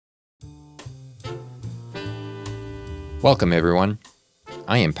Welcome, everyone.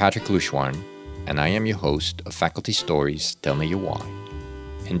 I am Patrick Louchouarn, and I am your host of Faculty Stories Tell Me Your Why.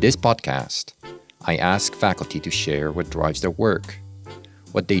 In this podcast, I ask faculty to share what drives their work,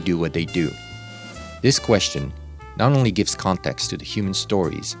 what they do. This question not only gives context to the human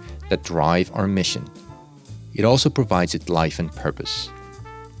stories that drive our mission, it also provides it life and purpose.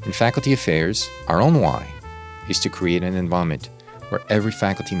 In faculty affairs, our own why is to create an environment where every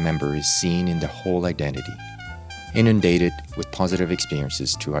faculty member is seen in their whole identity, inundated with positive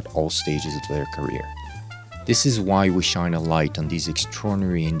experiences throughout all stages of their career. This is why we shine a light on these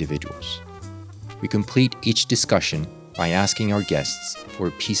extraordinary individuals. We complete each discussion by asking our guests for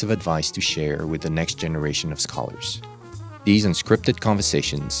a piece of advice to share with the next generation of scholars. These unscripted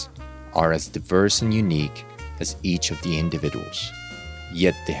conversations are as diverse and unique as each of the individuals.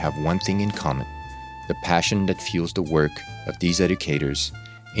 Yet they have one thing in common: the passion that fuels the work of these educators,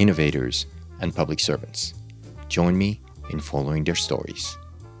 innovators, and public servants. Join me in following their stories.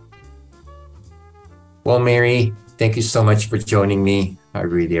 Well, Mary, thank you so much for joining me. I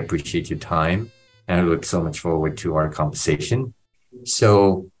really appreciate your time, and I look so much forward to our conversation.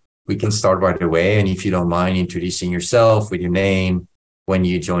 So we can start right away, and if you don't mind introducing yourself with your name, when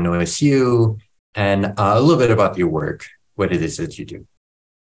you joined OSU, and a little bit about your work, what it is that you do.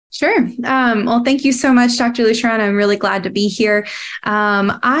 Sure. Well, thank you so much, Dr. Louchouarn. I'm really glad to be here.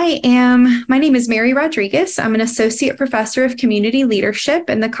 My name is Mary Rodruguez. I'm an associate professor of community leadership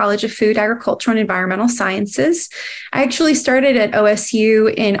in the College of Food, Agricultural, and Environmental Sciences. I actually started at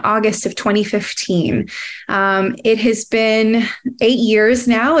OSU in August of 2015. It has been 8 years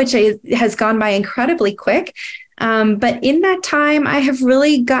now, which has gone by incredibly quick. But in that time, I have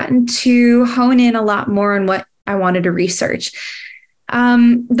really gotten to hone in a lot more on what I wanted to research.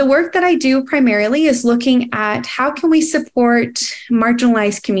 The work that I do primarily is looking at how can we support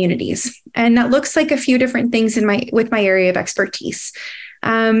marginalized communities, and that looks like a few different things with my area of expertise.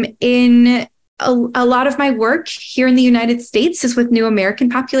 In a lot of my work here in the United States is with new American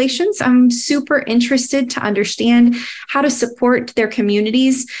populations. I'm super interested to understand how to support their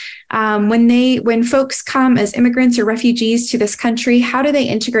communities. When folks come as immigrants or refugees to this country, how do they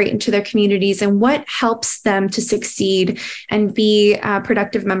integrate into their communities, and what helps them to succeed and be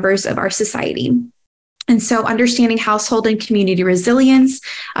productive members of our society? And so understanding household and community resilience,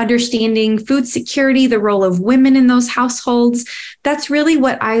 understanding food security, the role of women in those households, that's really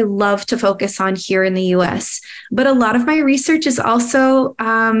what I love to focus on here in the US. But a lot of my research is also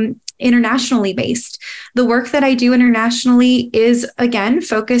internationally based. The work that I do internationally is, again,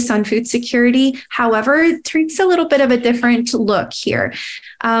 focused on food security. However, it takes a little bit of a different look here.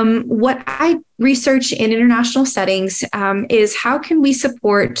 What I research in international settings is how can we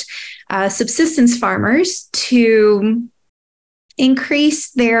support subsistence farmers to increase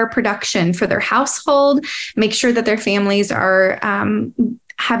their production for their household, make sure that their families are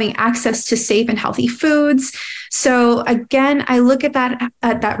having access to safe and healthy foods. So again, I look at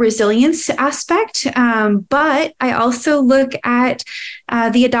that resilience aspect, but I also look at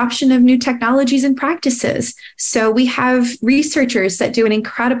the adoption of new technologies and practices. So we have researchers that do an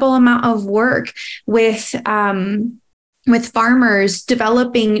incredible amount of work with farmers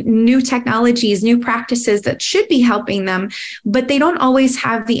developing new technologies, new practices that should be helping them, but they don't always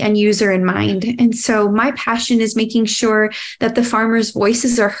have the end user in mind. And so my passion is making sure that the farmers'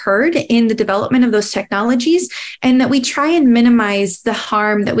 voices are heard in the development of those technologies, and that we try and minimize the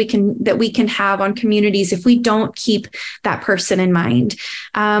harm that we can have on communities if we don't keep that person in mind.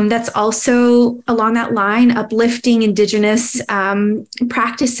 That's also along that line, uplifting Indigenous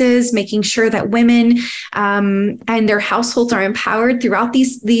practices, making sure that women and their households are empowered throughout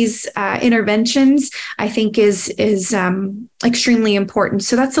these interventions, I think is extremely important.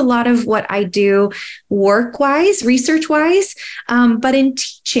 So that's a lot of what I do work-wise, research-wise. But in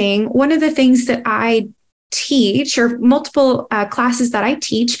teaching, one of the things that I teach, or multiple classes that I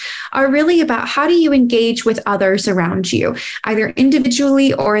teach, are really about how do you engage with others around you, either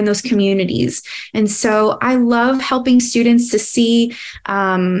individually or in those communities. And so I love helping students to see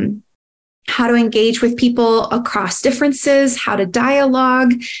how to engage with people across differences, how to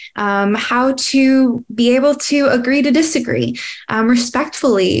dialogue, how to be able to agree to disagree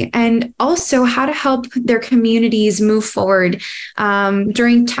respectfully, and also how to help their communities move forward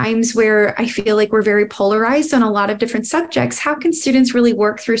during times where I feel like we're very polarized on a lot of different subjects. How can students really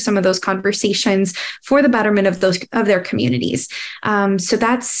work through some of those conversations for the betterment of their communities? So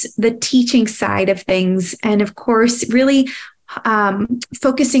that's the teaching side of things. And of course, really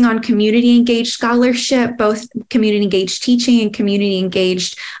focusing on community engaged scholarship, both community engaged teaching and community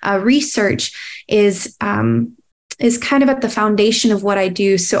engaged research is is kind of at the foundation of what I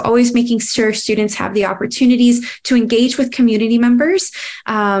do. So always making sure students have the opportunities to engage with community members,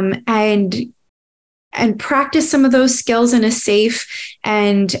 and practice some of those skills in a safe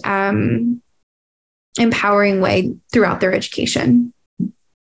and empowering way throughout their education.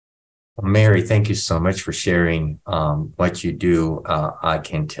 Mary, thank you so much for sharing what you do. I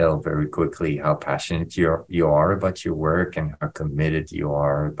can tell very quickly how passionate you are about your work and how committed you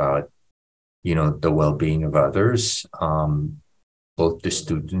are about, the well-being of others, both the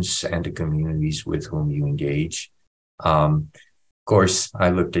students and the communities with whom you engage. Of course,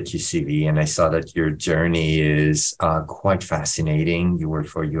 I looked at your CV and I saw that your journey is quite fascinating. You worked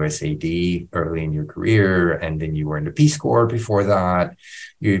for USAID early in your career, and then you were in the Peace Corps before that.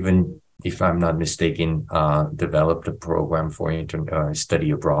 You even, if I'm not mistaken, developed a program for study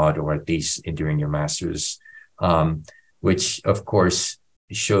abroad, or at least during your master's, which, of course,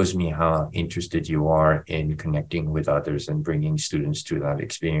 shows me how interested you are in connecting with others and bringing students to that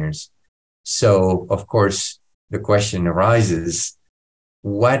experience. So, of course, the question arises,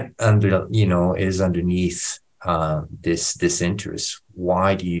 what is underneath this interest?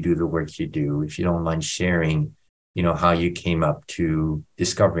 Why do you do the work you do? If you don't mind sharing, how you came up to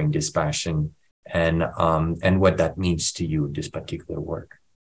discovering this passion and what that means to you, this particular work.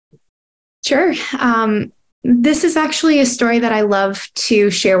 Sure. This is actually a story that I love to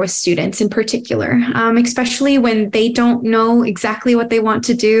share with students in particular, especially when they don't know exactly what they want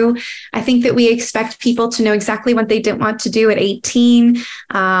to do. I think that we expect people to know exactly what they didn't want to do at 18,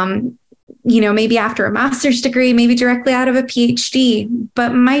 maybe after a master's degree, maybe directly out of a PhD.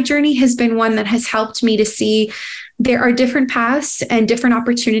 But my journey has been one that has helped me to see there are different paths and different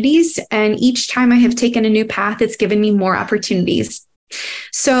opportunities. And each time I have taken a new path, it's given me more opportunities.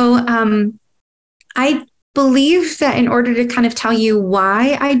 So I believe that in order to kind of tell you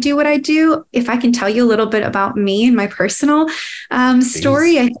why I do what I do, if I can tell you a little bit about me and my personal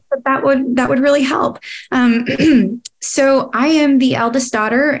story, I think that would really help. So I am the eldest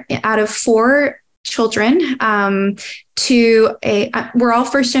daughter out of 4 children. We're all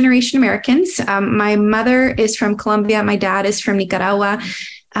first generation Americans. My mother is from Colombia. My dad is from Nicaragua.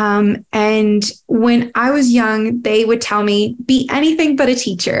 And when I was young, they would tell me, be anything but a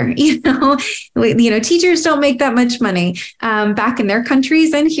teacher. Teachers don't make that much money, back in their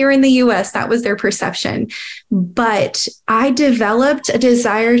countries, and here in the US, that was their perception. But I developed a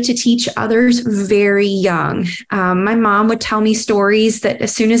desire to teach others very young. My mom would tell me stories that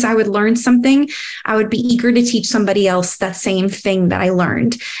as soon as I would learn something, I would be eager to teach somebody else that same thing that I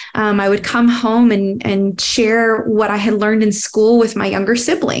learned. I would come home and share what I had learned in school with my younger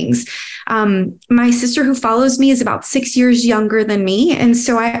siblings. My sister, who follows me, is about 6 years younger than me. And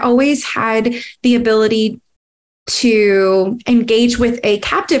so I always had the ability to engage with a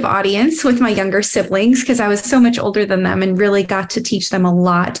captive audience with my younger siblings because I was so much older than them and really got to teach them a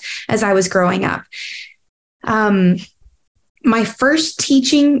lot as I was growing up. My first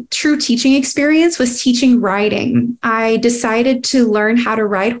true teaching experience was teaching riding. I decided to learn how to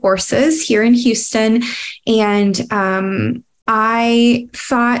ride horses here in Houston, and I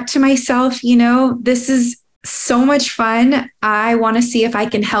thought to myself, this is so much fun. I want to see if I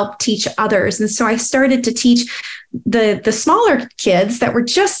can help teach others. And so I started to teach the smaller kids that were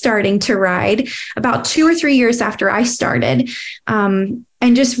just starting to ride about 2 or 3 years after I started. And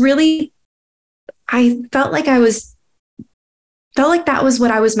just really, I felt like that was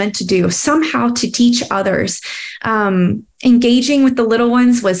what I was meant to do, somehow to teach others. Engaging with the little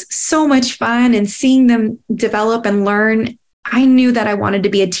ones was so much fun, and seeing them develop and learn. I knew that I wanted to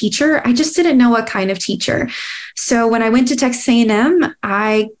be a teacher. I just didn't know what kind of teacher. So when I went to Texas A&M,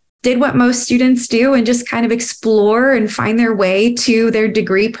 I did what most students do and just kind of explore and find their way to their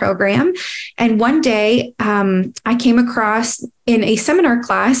degree program. And one day I came across in a seminar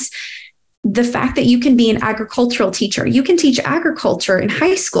class the fact that you can be an agricultural teacher. You can teach agriculture in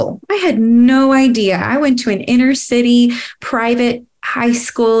high school. I had no idea. I went to an inner city private high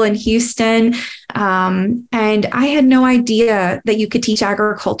school in Houston, and I had no idea that you could teach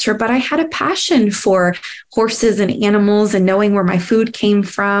agriculture, but I had a passion for horses and animals and knowing where my food came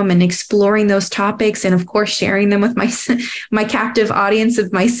from and exploring those topics, and of course sharing them with my captive audience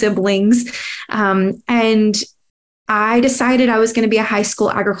of my siblings. And I decided I was going to be a high school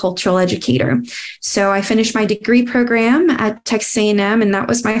agricultural educator. So I finished my degree program at Texas A&M, and that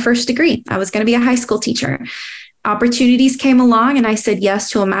was my first degree. I was going to be a high school teacher. Opportunities came along, and I said yes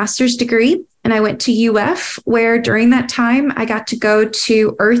to a master's degree. And I went to UF, where during that time, I got to go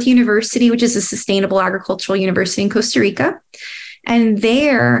to Earth University, which is a sustainable agricultural university in Costa Rica. And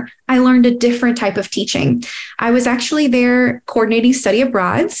there I learned a different type of teaching. I was actually there coordinating study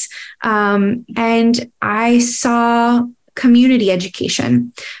abroads, and I saw community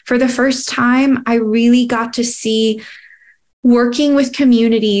education. For the first time, I really got to see working with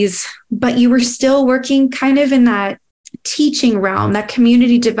communities, but you were still working kind of in that teaching realm, that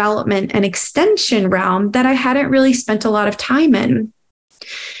community development and extension realm that I hadn't really spent a lot of time in.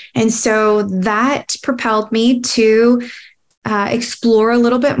 And so that propelled me to explore a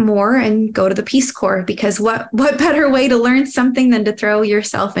little bit more and go to the Peace Corps, because what better way to learn something than to throw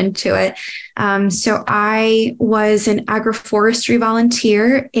yourself into it? So I was an agroforestry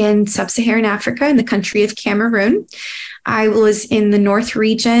volunteer in sub-Saharan Africa in the country of Cameroon. I was in the North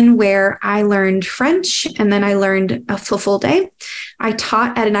region where I learned French, and then I learned a full day. I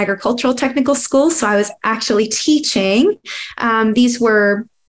taught at an agricultural technical school, so I was actually teaching. These were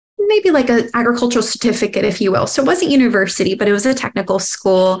maybe like an agricultural certificate, if you will. So it wasn't university, but it was a technical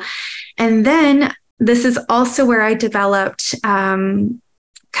school. And then this is also where I developed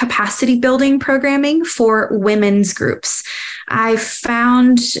capacity building programming for women's groups. I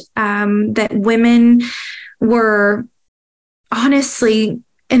found that women were honestly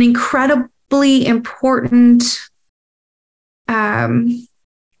an incredibly important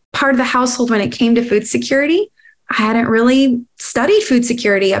part of the household when it came to food security. I hadn't really studied food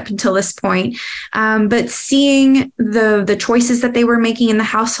security up until this point, but seeing the choices that they were making in the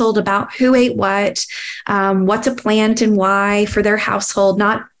household about who ate what to plant and why for their household,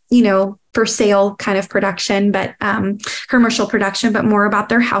 not, for sale kind of production, but commercial production, but more about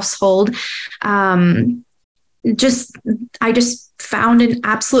their household. I just found an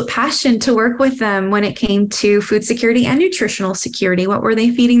absolute passion to work with them when it came to food security and nutritional security. What were they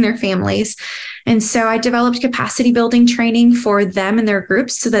feeding their families? And so I developed capacity building training for them and their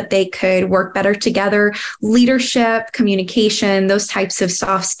groups so that they could work better together, leadership, communication, those types of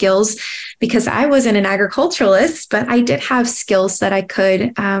soft skills, because I wasn't an agriculturalist, but I did have skills that I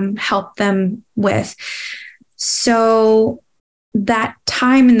could help them with. So that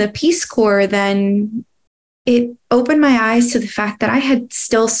time in the Peace Corps, then it opened my eyes to the fact that I had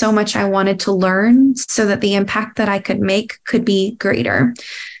still so much I wanted to learn so that the impact that I could make could be greater.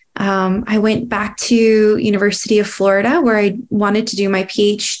 I went back to University of Florida, where I wanted to do my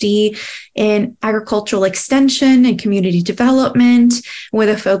PhD in agricultural extension and community development with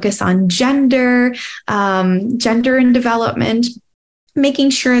a focus on gender and development, making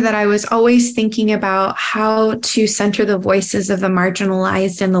sure that I was always thinking about how to center the voices of the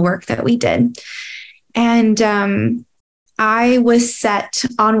marginalized in the work that we did. And I was set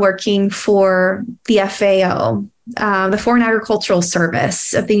on working for the FAO, the Foreign Agricultural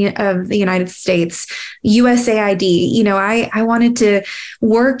Service of the United States, USAID. I wanted to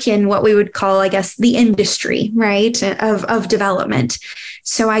work in what we would call, I guess, the industry, right, of development.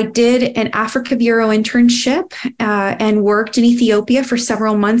 So I did an Africa Bureau internship and worked in Ethiopia for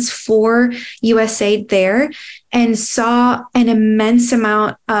several months for USAID there, and saw an immense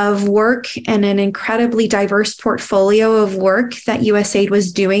amount of work and an incredibly diverse portfolio of work that USAID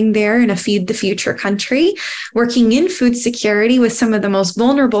was doing there in a Feed the Future country, working in food security with some of the most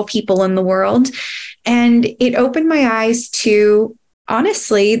vulnerable people in the world. And it opened my eyes to,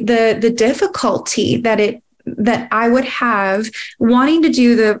 honestly, the difficulty that I would have wanting to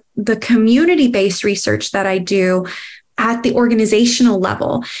do the community-based research that I do at the organizational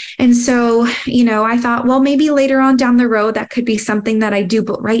level. And so, I thought, well, maybe later on down the road, that could be something that I do.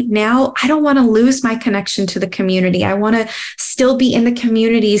 But right now, I don't want to lose my connection to the community. I want to still be in the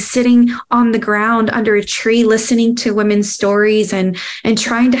communities, sitting on the ground under a tree, listening to women's stories and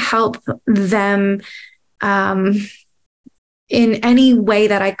trying to help them in any way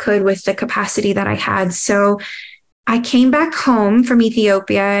that I could with the capacity that I had. So I came back home from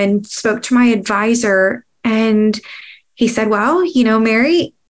Ethiopia and spoke to my advisor, and he said, well,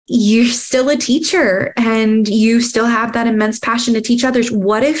 Mary, you're still a teacher and you still have that immense passion to teach others.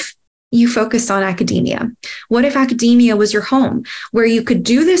 What if you focused on academia? What if academia was your home, where you could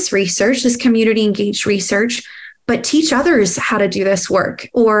do this research, this community engaged research, but teach others how to do this work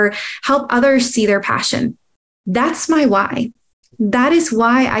or help others see their passion? That's my why. That is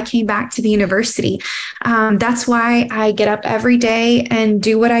why I came back to the university. That's why I get up every day and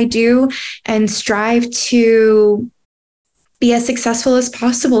do what I do and strive to be as successful as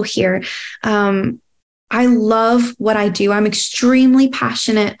possible here. I love what I do. I'm extremely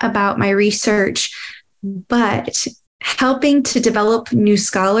passionate about my research, but helping to develop new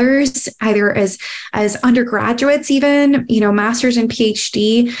scholars, either as undergraduates, even, master's and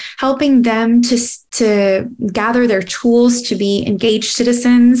PhD, helping them to gather their tools to be engaged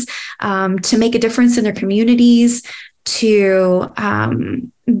citizens, to make a difference in their communities, to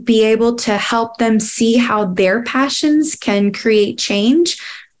be able to help them see how their passions can create change.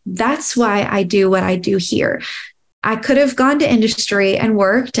 That's why I do what I do here. I could have gone to industry and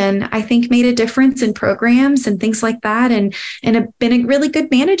worked and I think made a difference in programs and things like that, and have been a really good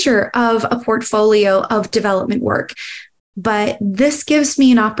manager of a portfolio of development work. But this gives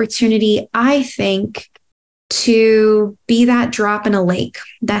me an opportunity, I think, to be that drop in a lake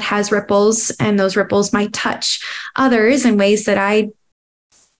that has ripples, and those ripples might touch others in ways that I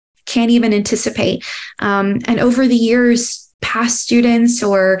can't even anticipate. And over the years, past students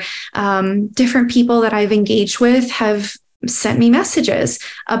or different people that I've engaged with have sent me messages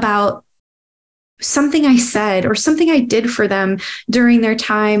about something I said or something I did for them during their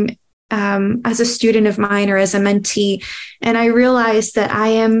time as a student of mine or as a mentee. And I realized that I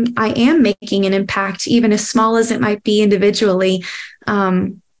am making an impact, even as small as it might be individually.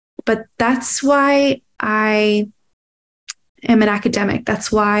 But that's why I am an academic.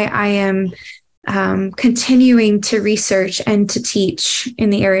 That's why I am continuing to research and to teach in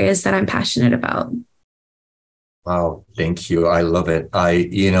the areas that I'm passionate about. Wow, thank you. I love it.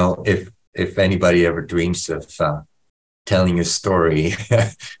 If anybody ever dreams of telling a story,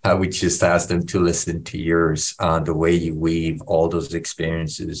 I would just ask them to listen to yours, the way you weave all those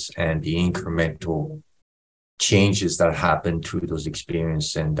experiences and the incremental changes that happen through those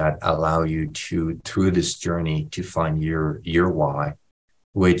experiences and that allow you to, through this journey, to find your why,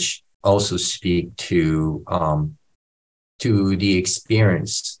 which also speak to the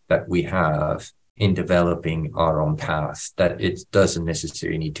experience that we have in developing our own path, that it doesn't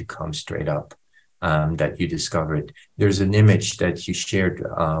necessarily need to come straight up. That you discovered. There's an image that you shared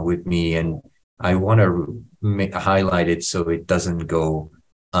with me, and I want to highlight it so it doesn't go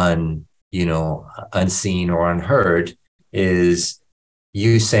unseen or unheard. Is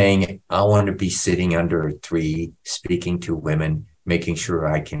you saying, "I want to be sitting under a tree, speaking to women, making sure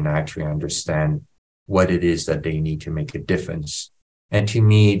I can actually understand what it is that they need to make a difference." And to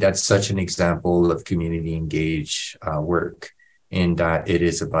me, that's such an example of community engaged work, in that it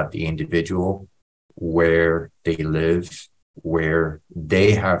is about the individual, where they live, where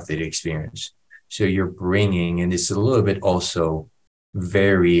they have their experience. So you're bringing, and it's a little bit also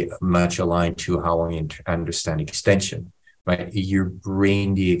very much aligned to how I understand extension, right? You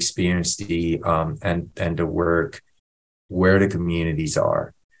bring the experience, and the work where the communities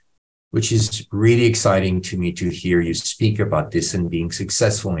are, which is really exciting to me to hear you speak about this and being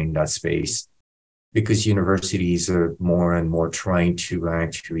successful in that space. Because universities are more and more trying to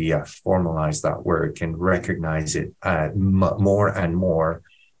actually formalize that work and recognize it more and more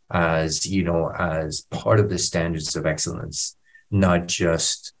as, as part of the standards of excellence, not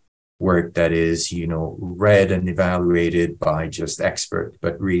just work that is, read and evaluated by just experts,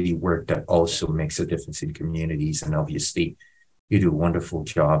 but really work that also makes a difference in communities. And obviously, you do a wonderful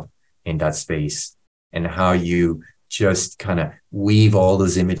job in that space, and how you just kind of weave all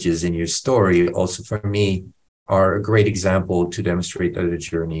those images in your story, also for me, are a great example to demonstrate that the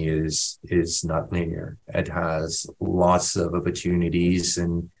journey is not linear. It has lots of opportunities,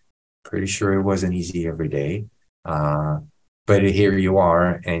 and pretty sure it wasn't easy every day. But here you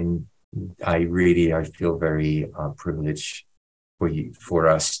are, and I feel very privileged for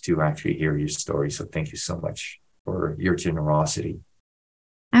us to actually hear your story. So thank you so much for your generosity.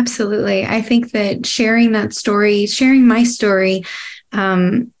 Absolutely. I think that sharing that story, sharing my story,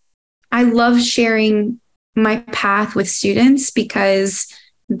 I love sharing my path with students because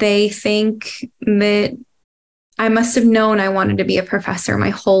they think that I must have known I wanted to be a professor my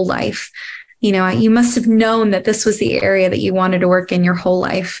whole life. You must have known that this was the area that you wanted to work in your whole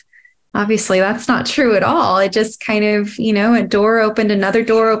life. Obviously, that's not true at all. It just kind of, a door opened, another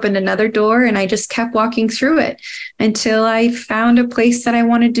door, and I just kept walking through it until I found a place that I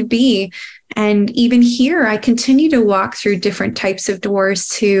wanted to be. And even here, I continue to walk through different types of doors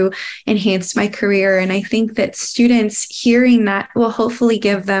to enhance my career. And I think that students hearing that will hopefully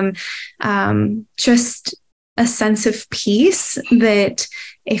give them just a sense of peace, that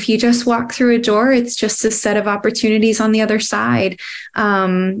if you just walk through a door, it's just a set of opportunities on the other side.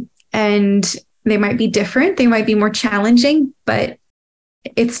 And they might be different, they might be more challenging, but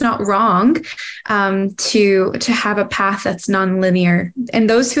it's not wrong to have a path that's nonlinear. And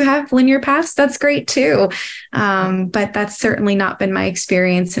those who have linear paths, that's great too. But that's certainly not been my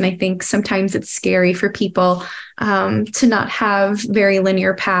experience. And I think sometimes it's scary for people to not have very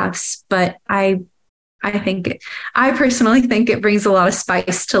linear paths. But I personally think it brings a lot of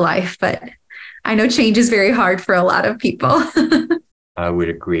spice to life. But I know change is very hard for a lot of people. I would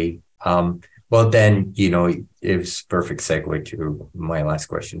agree. Well, then, it's perfect segue to my last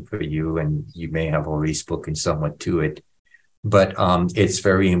question for you, and you may have already spoken somewhat to it, but it's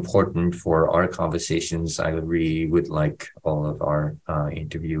very important for our conversations. I really would like all of our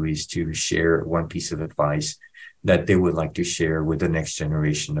interviewees to share one piece of advice that they would like to share with the next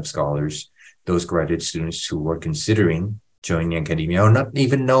generation of scholars, those graduate students who are considering joining academia or not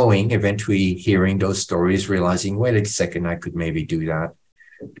even knowing, eventually hearing those stories, realizing, wait a second, I could maybe do that.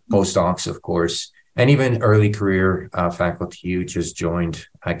 Postdocs, of course, and even early career faculty who just joined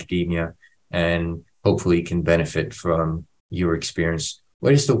academia and hopefully can benefit from your experience.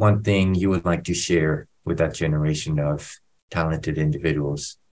 What is the one thing you would like to share with that generation of talented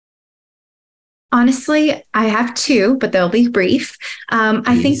individuals? Honestly, I have two, but they'll be brief.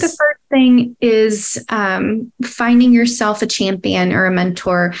 I think the first thing is finding yourself a champion or a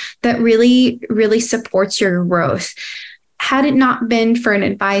mentor that really, really supports your growth. Had it not been for an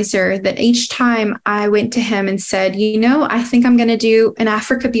advisor that each time I went to him and said, I think I'm going to do an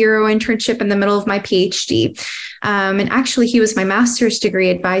Africa Bureau internship in the middle of my PhD. And actually, he was my master's degree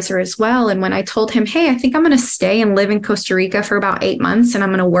advisor as well. And when I told him, hey, I think I'm going to stay and live in Costa Rica for about 8 months, and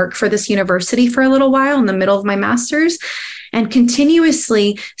I'm going to work for this university for a little while in the middle of my master's, and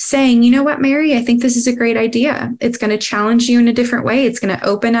continuously saying, you know what, Mary, I think this is a great idea. It's going to challenge you in a different way. It's going to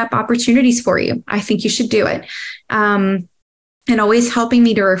open up opportunities for you. I think you should do it. And always helping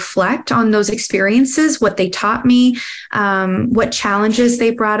me to reflect on those experiences, what they taught me, what challenges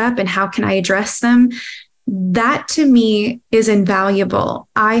they brought up, and how can I address them. That to me is invaluable.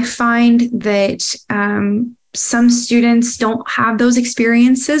 I find that some students don't have those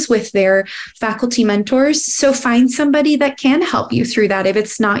experiences with their faculty mentors. So find somebody that can help you through that. If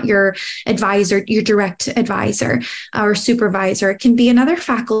it's not your advisor, your direct advisor or supervisor, it can be another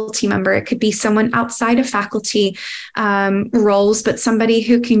faculty member. It could be someone outside of faculty roles, but somebody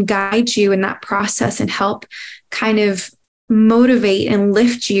who can guide you in that process and help kind of motivate and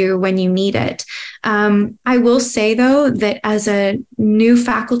lift you when you need it. I will say, though, that as a new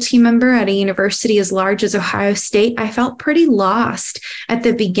faculty member at a university as large as Ohio State, I felt pretty lost at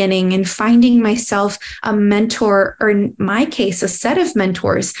the beginning in finding myself a mentor, or in my case, a set of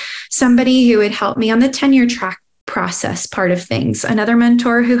mentors, somebody who would help me on the tenure track process part of things, another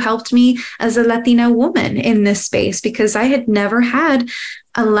mentor who helped me as a Latina woman in this space, because I had never had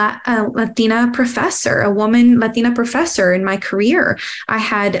a Latina professor, a woman Latina professor in my career. I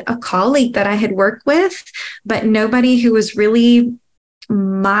had a colleague that I had worked with, but nobody who was really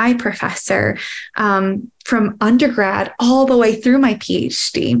my professor from undergrad all the way through my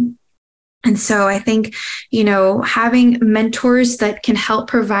PhD. And so I think, having mentors that can help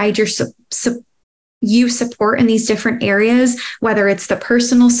provide your support in these different areas, whether it's the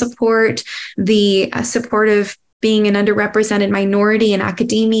personal support, the support of being an underrepresented minority in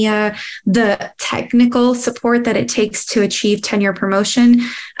academia, the technical support that it takes to achieve tenure promotion,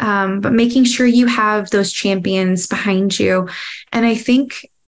 but making sure you have those champions behind you. And I think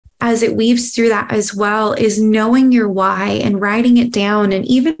as it weaves through that as well is knowing your why and writing it down. And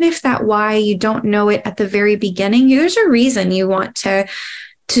even if that why, you don't know it at the very beginning, there's a reason you want to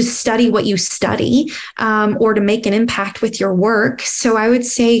study what you study or to make an impact with your work. So I would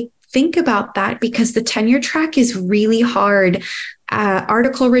say, think about that, because the tenure track is really hard.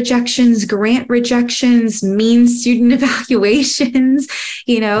 Article rejections, grant rejections, mean student evaluations,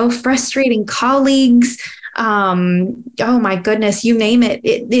 frustrating colleagues. Oh my goodness, you name it.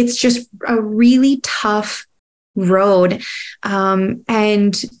 It's just a really tough road.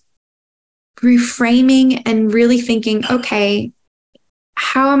 And reframing and really thinking, okay,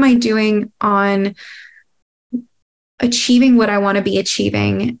 how am I doing on achieving what I want to be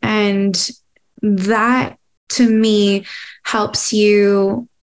achieving? And that, to me, helps you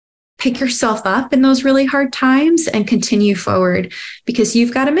pick yourself up in those really hard times and continue forward, because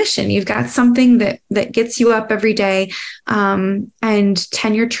you've got a mission. You've got something that gets you up every day. And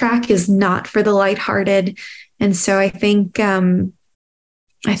tenure track is not for the lighthearted. And so I think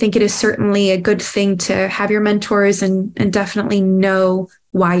it is certainly a good thing to have your mentors and definitely know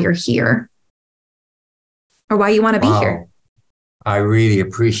why you're here or why you want to be here. I really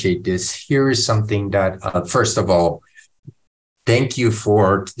appreciate this. Here is something that, first of all, thank you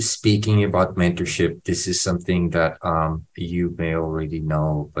for speaking about mentorship. This is something that you may already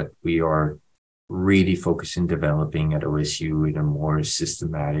know, but we are really focused in developing at OSU in a more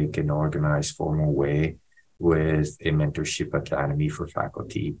systematic and organized, formal way with a mentorship academy for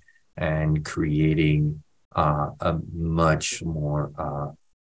faculty and creating a much more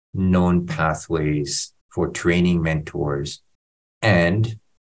known pathways for training mentors and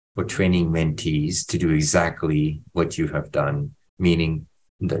for training mentees to do exactly what you have done, meaning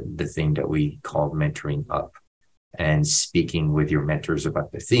the thing that we call mentoring up, and speaking with your mentors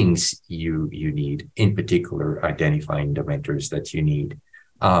about the things you need, in particular, identifying the mentors that you need.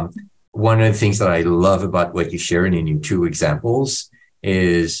 One of the things that I love about what you shared in your two examples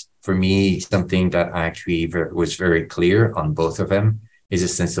is, for me, something that actually was very clear on both of them is a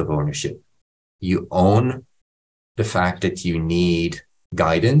sense of ownership. You own the fact that you need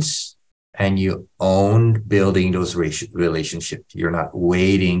guidance, and you own building those relationships. You're not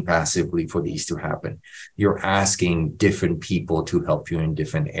waiting passively for these to happen. You're asking different people to help you in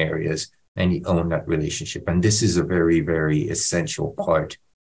different areas, and you own that relationship. And this is a very, very essential part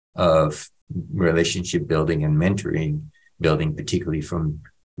of relationship building and mentoring building, particularly from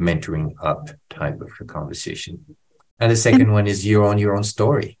mentoring up type of a conversation. And the second one is you own your own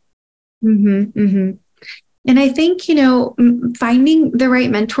story. Mm-hmm, mm-hmm. And I think, finding the right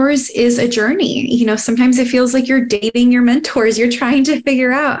mentors is a journey. Sometimes it feels like you're dating your mentors. You're trying to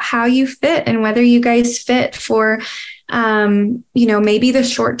figure out how you fit and whether you guys fit for, maybe the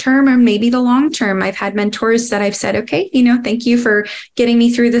short term or maybe the long term. I've had mentors that I've said, okay, thank you for getting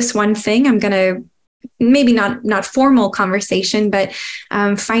me through this one thing. I'm going to maybe not formal conversation, but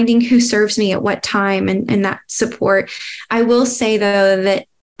finding who serves me at what time and that support. I will say, though, that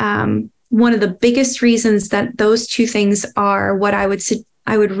one of the biggest reasons that those two things are what I would suggest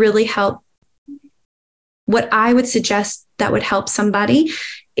that would help somebody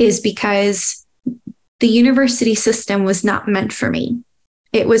is because the university system was not meant for me.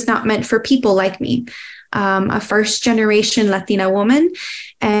 It was not meant for people like me, a first generation Latina woman.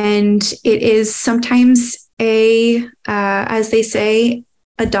 And it is sometimes as they say,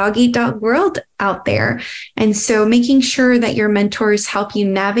 a dog-eat-dog world out there. And so making sure that your mentors help you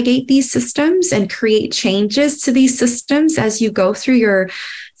navigate these systems and create changes to these systems as you go through your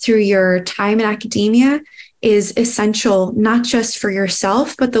time in academia is essential, not just for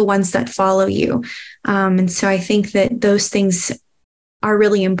yourself, but the ones that follow you. And so I think that those things are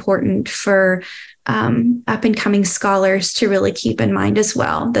really important for up and coming scholars to really keep in mind as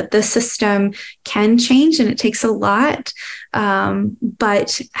well, that the system can change and it takes a lot.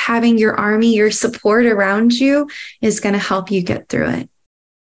 But having your army, your support around you is going to help you get through it.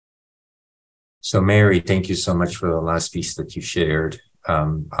 So Mary, thank you so much for the last piece that you shared.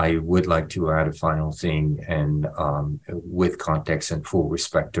 I would like to add a final thing, and with context and full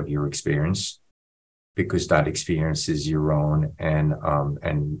respect of your experience, because that experience is your own, and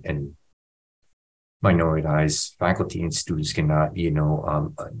minoritized faculty and students cannot,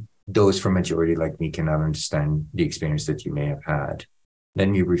 those from majority like me cannot understand the experience that you may have had.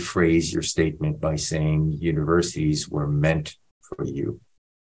 Then you rephrase your statement by saying universities were meant for you.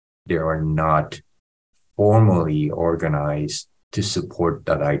 They are not formally organized to support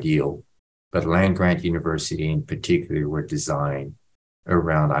that ideal, but land-grant university in particular were designed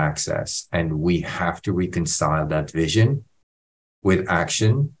around access. And we have to reconcile that vision with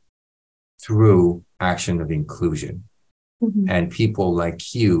action through action of inclusion. Mm-hmm. And people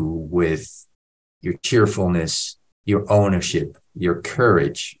like you, with your cheerfulness, your ownership, your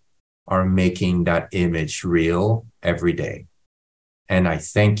courage, are making that image real every day. And I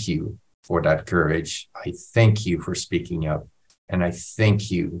thank you for that courage. I thank you for speaking up. And I thank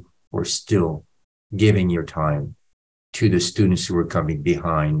you for still giving your time to the students who are coming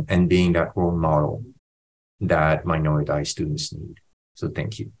behind and being that role model that minoritized students need. So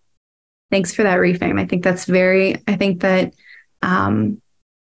thank you. Thanks for that reframe. I think that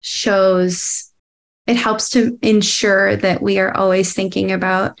shows, it helps to ensure that we are always thinking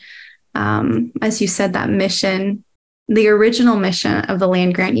about, as you said, that mission, the original mission of the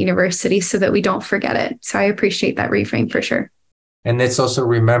land-grant university, so that we don't forget it. So I appreciate that reframe for sure. And let's also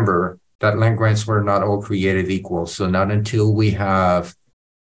remember that land grants were not all created equal. So not until we have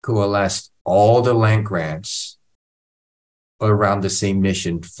coalesced all the land grants around the same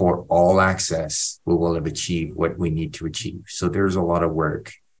mission for all access, we will have achieved what we need to achieve. So there's a lot of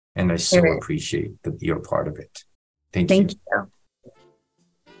work, and I so appreciate that you're part of it. Thank you.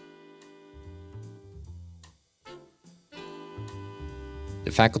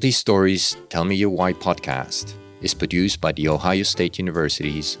 The Faculty Stories Tell Me Your Why podcast is produced by The Ohio State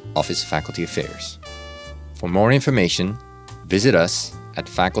University's Office of Faculty Affairs. For more information, visit us at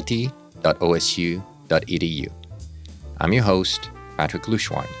faculty.osu.edu. I'm your host, Patrick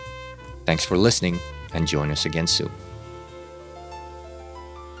Louchouarn. Thanks for listening, and join us again soon.